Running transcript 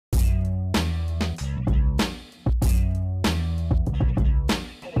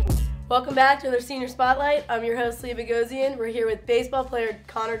Welcome back to another Senior Spotlight. I'm your host, Leah Bogosian. We're here with baseball player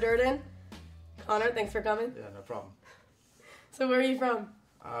Conner Durden. Conner, thanks for coming. Yeah, no problem. So where are you from?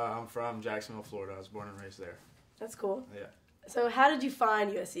 I'm from Jacksonville, Florida. I was born and raised there. That's cool. Yeah. So how did you find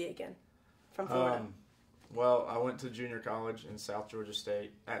USC Aiken from Florida? Well, I went to junior college in South Georgia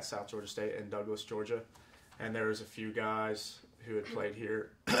State in Douglas, Georgia, and there was a few guys who had played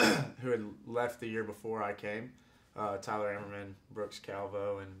here who had left the year before I came. Tyler Ammerman, Brooks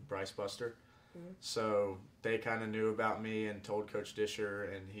Calvo, and Bryce Buster. Mm-hmm. So they kind of knew about me and told Coach Disher,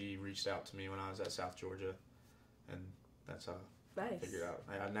 and he reached out to me when I was at South Georgia, and that's how I figured out.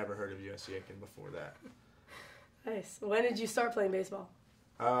 I'd never heard of USC Aiken before that. Nice. When did you start playing baseball?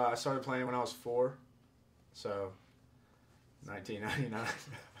 I started playing when I was 4, so 1999.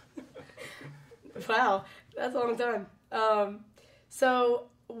 Wow, that's a long time. So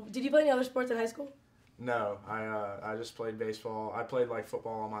did you play any other sports in high school? No, I just played baseball. I played like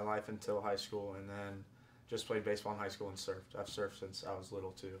football all my life until high school, and then just played baseball in high school and surfed. I've surfed since I was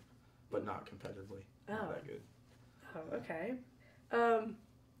little too, but not competitively. Not that good. Oh, okay.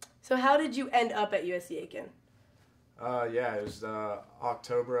 So how did you end up at USC Aiken? Yeah, it was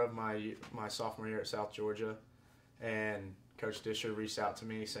October of my sophomore year at South Georgia, and Coach Disher reached out to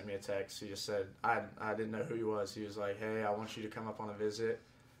me, sent me a text. He just said, I didn't know who he was. He was like, hey, I want you to come up on a visit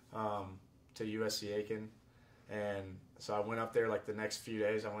to USC Aiken. And so I went up there like the next few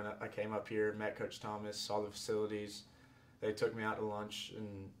days. I came up here, met Coach Thomas, saw the facilities. They took me out to lunch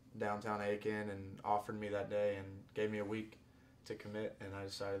in downtown Aiken and offered me that day and gave me a week to commit, and I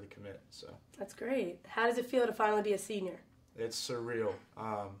decided to commit. So that's great. How does it feel to finally be a senior? It's surreal.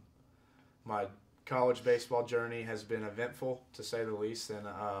 My college baseball journey has been eventful, to say the least, and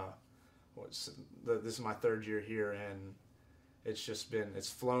this is my 3rd year here, and it's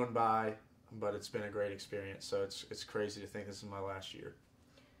flown by, but it's been a great experience. So it's crazy to think this is my last year.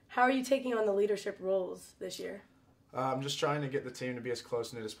 How are you taking on the leadership roles this year? I'm just trying to get the team to be as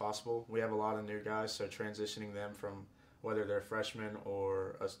close-knit as possible. We have a lot of new guys, so transitioning them from whether they're freshmen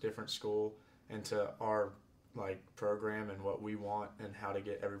or a different school into our program and what we want and how to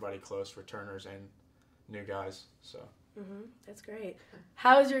get everybody close, returners and new guys. So that's great.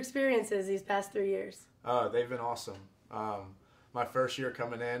 How was your experiences these past 3 years? They've been awesome. My first year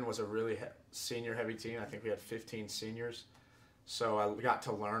coming in was a really senior-heavy team. I think we had 15 seniors. So I got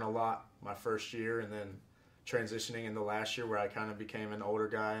to learn a lot my first year, and then transitioning into last year where I kind of became an older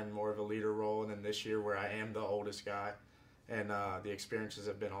guy and more of a leader role, and then this year where I am the oldest guy. And the experiences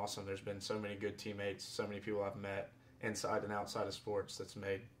have been awesome. There's been so many good teammates, so many people I've met inside and outside of sports that's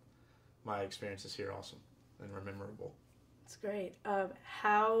made my experiences here awesome and memorable. That's great.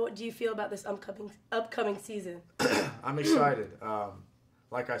 How do you feel about this upcoming season? I'm excited.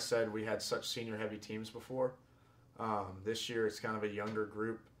 Like I said, we had such senior-heavy teams before. This year it's kind of a younger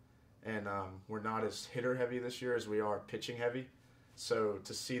group, and we're not as hitter-heavy this year as we are pitching-heavy. So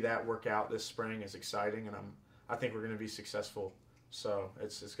to see that work out this spring is exciting, and I think we're going to be successful. So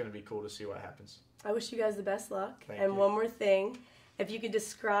it's going to be cool to see what happens. I wish you guys the best luck. Thank you. One more thing. If you could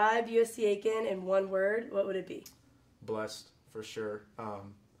describe USC Aiken in one word, what would it be? Blessed, for sure.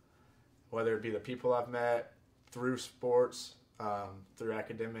 Whether it be the people I've met through sports, through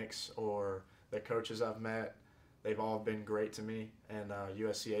academics, or the coaches I've met, they've all been great to me. And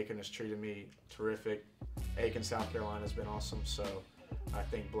USC Aiken has treated me terrific. Aiken, South Carolina has been awesome. So I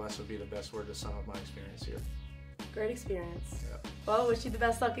think blessed would be the best word to sum up my experience here. Great experience. Yeah. Well, wish you the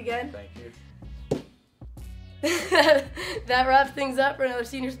best luck again. Thank you. That wraps things up for another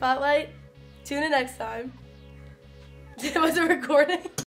Senior Spotlight. Tune in next time. Was it recording?